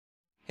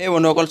हे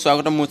বন্ধুসকল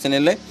স্বাগতম মোৰ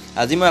চেনেললৈ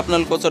আজি মই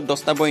আপোনালোকৰ ওচৰত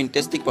 10টা বৰ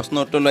ইন্টাৰেষ্টিং প্ৰশ্ন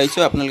উত্তৰ লৈছো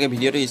আপোনালোকে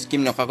ভিডিঅটো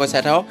স্কিপ নকৰাকৈ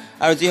চাই থাকক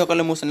আৰু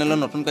যিসকলে মোৰ চেনেলত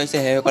নতুন কৈছে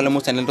হেসকলে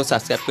মোৰ চেনেলটো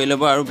সাবস্ক্ৰাইব কৰি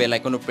ল'ব আৰু বেল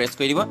আইকনটো প্ৰেছ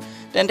কৰি দিব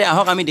তেন্তে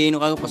আহক আমি দেৰি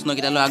নকৰাকৈ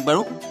প্ৰশ্নকেইটালৈ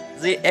আগবাঢ়ো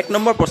যি 1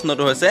 নম্বৰ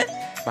প্ৰশ্নটো হৈছে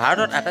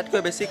ভাৰতত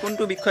আটাইতকৈ বেছি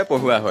কোনটো বিষয়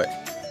পঢ়ুৱা হয়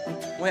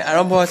মই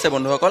আৰম্ভ হৈছে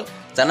বন্ধুসকল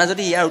জানা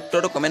যদি ইয়াৰ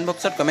উত্তৰটো কমেন্ট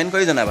বক্সত কমেন্ট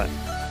কৰি জনাবা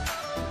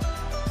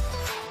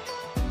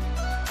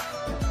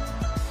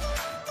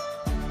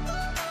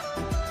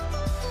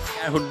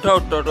শুদ্ধ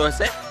উত্তৰটো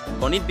হৈছে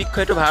গণিত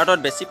বিষয়টো ভাৰতত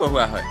বেছি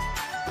পঢ়ুৱা হয়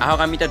আহক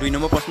আমি এটা 2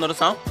 নম্বৰ প্ৰশ্নটো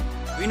চাওঁ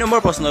 2 নম্বৰ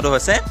প্ৰশ্নটো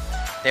হৈছে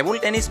টেবুল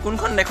টেনিছ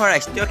কোনখন দেশৰ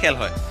ৰাষ্ট্ৰীয় খেল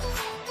হয়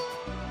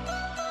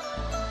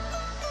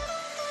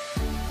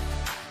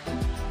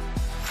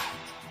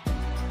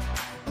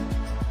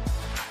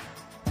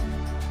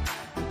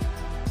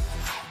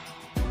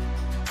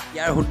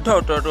ইয়াৰ শুদ্ধ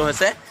উত্তৰটো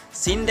হৈছে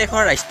চীন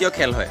দেশৰ ৰাষ্ট্ৰীয়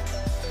খেল হয়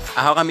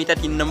আহক আমি এটা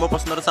 3 নম্বৰ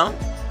প্ৰশ্নটো চাওঁ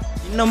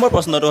 3 নম্বৰ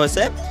প্ৰশ্নটো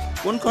হৈছে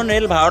কোনখন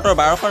ৰেল ভাৰতৰ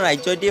 12খন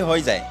ৰাজ্য দি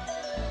হৈ যায়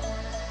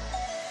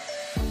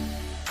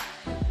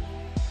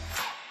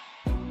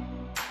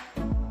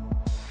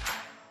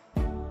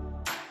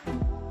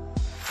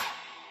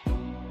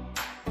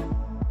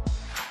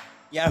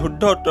ইয়াৰ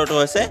শুদ্ধ উত্তৰটো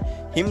হৈছে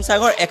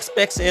হিমসাগৰ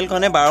এক্সপ্ৰেছ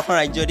ৰেলখনে 12খন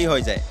ৰাজ্য দি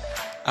হৈ যায়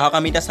আহক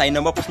আমি এটা 4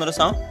 নম্বৰ প্ৰশ্নটো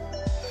চাওঁ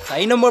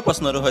 4 নম্বৰ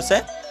প্ৰশ্নটো হৈছে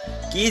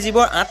কি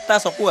জীৱৰ 8টা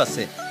চকু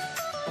আছে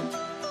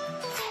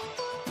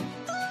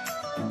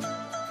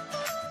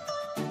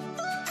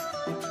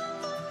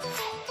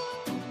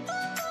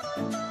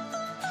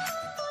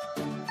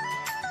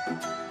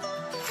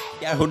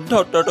ইয়াৰ শুদ্ধ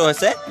উত্তৰটো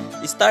হৈছে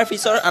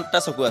ষ্টাৰফিছৰ 8টা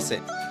চকু আছে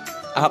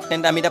আহক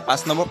তেন্তে আমি এটা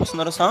 5 নম্বৰ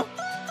প্ৰশ্নটো চাওঁ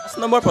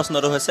 5 নম্বৰ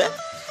প্ৰশ্নটো হৈছে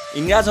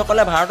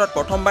ইংৰাজসকলে ভাৰতত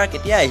প্ৰথমবাৰ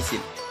কেতিয়া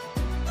আহিছিল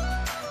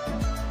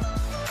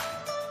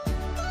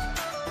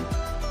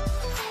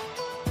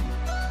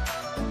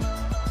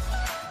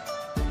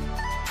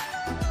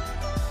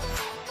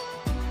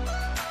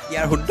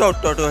ইয়াৰ শুদ্ধ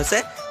উত্তৰটো হৈছে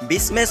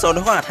 20 মে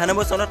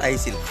 1498 চনত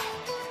আহিছিল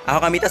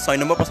আহক আমি এটা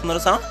 6 নম্বৰ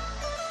প্ৰশ্নটো চাওঁ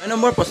 6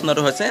 নম্বৰ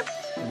প্ৰশ্নটো হৈছে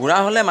বুঢ়া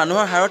হলে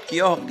মানুহৰ হাড়ত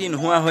কিয় শক্তি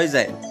নোহোৱা হৈ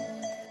যায়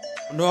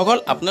বন্ধুসকল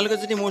আপোনালোকে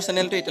যদি মোৰ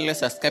চেনেলটো এতিয়ালৈ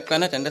সাবস্ক্ৰাইব কৰা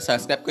নাই তেন্তে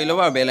সাবস্ক্ৰাইব কৰি ল'ব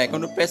আৰু বেল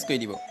আইকনটো প্ৰেছ কৰি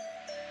দিব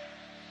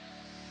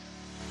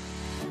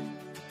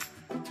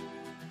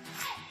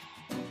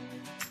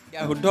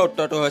ইয়াৰ শুদ্ধ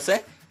উত্তৰটো হৈছে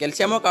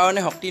কেলছিয়ামৰ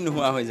কাৰণে শক্তি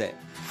নোহোৱা হৈ যায়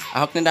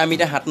আহক তেন্তে আমি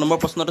এটা 7 নম্বৰ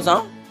প্ৰশ্নটো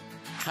চাওঁ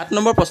 7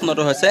 নম্বৰ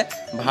প্ৰশ্নটো হৈছে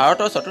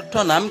ভাৰতৰ চতুৰ্থ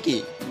নাম কি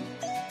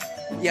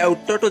ইয়াৰ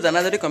উত্তৰটো জানা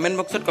যদি কমেন্ট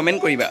বক্সত কমেন্ট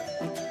কৰিবা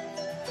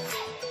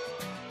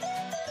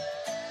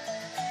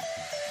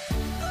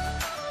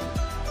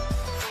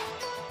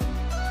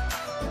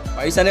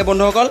পাৰিছানে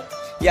বন্ধুসকল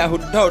ইয়াৰ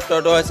শুদ্ধ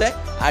উত্তৰটো হৈছে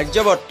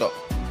আৰ্যভট্ট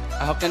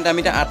আহক তেন্তে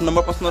আমি এটা 8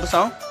 নম্বৰ প্ৰশ্নটো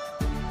চাওঁ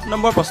 8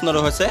 নম্বৰ প্ৰশ্নটো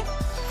হৈছে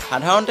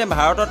সাধাৰণতে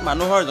ভাৰতত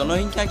মানুহৰ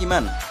জনসংখ্যা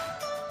কিমান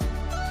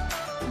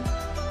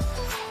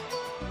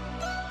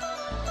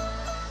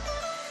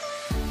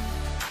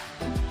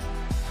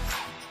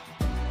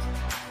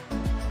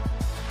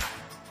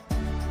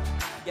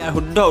ইয়াৰ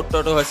শুদ্ধ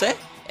উত্তৰটো হৈছে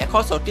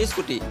 134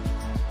 কোটি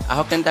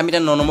আহক তেন্তে আমি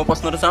এটা 9 নম্বৰ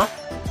প্ৰশ্নটো চাওঁ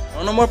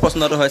 9 নম্বৰ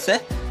প্ৰশ্নটো হৈছে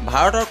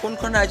ভাৰতৰ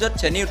কোনখন ৰাজ্যত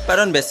চেনি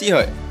উৎপাদন বেছি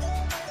হয়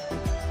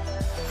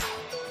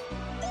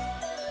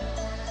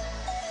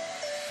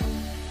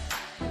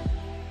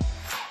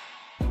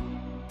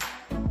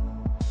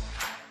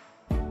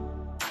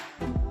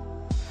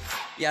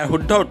ইয়াৰ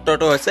শুদ্ধ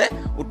উত্তৰটো হৈছে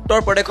উত্তৰ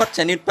প্ৰদেশত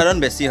চেনি উৎপাদন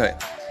বেছি হয়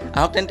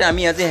আহক তেন্তে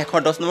আমি আজি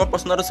শেষৰ 10 নম্বৰ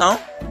প্ৰশ্নটো চাওঁ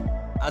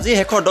আজি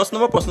শেষৰ 10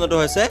 নম্বৰ প্ৰশ্নটো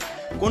হৈছে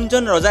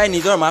কোনজন ৰজাই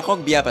নিজৰ মাকক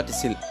বিয়া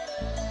পাতিছিল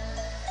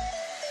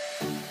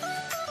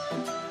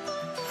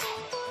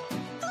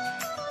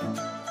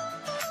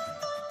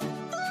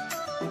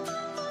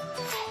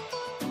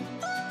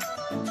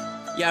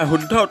ইয়াৰ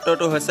শুদ্ধ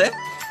উত্তৰটো হৈছে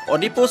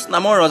অডিপুছ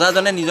নামৰ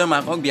ৰজাজনে নিজৰ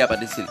মাকক বিয়া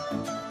পাতিছিল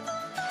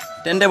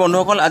তেন্তে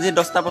বন্ধুসকল আজি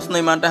 10টা প্ৰশ্ন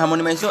ইমানতে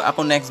সামৰণি মাৰিছো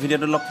আকৌ নেক্সট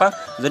ভিডিঅ'টো লগ পাম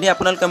যদি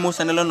আপোনালোকে মোৰ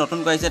চেনেলত নতুন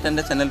কৈছে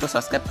তেন্তে চেনেলটো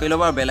সাবস্ক্ৰাইব কৰি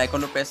ল'ব আৰু বেল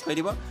আইকনটো প্ৰেছ কৰি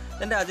দিব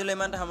তেন্তে আজিলৈ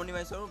ইমানতে সামৰণি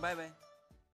মাৰিছো আৰু বাই বাই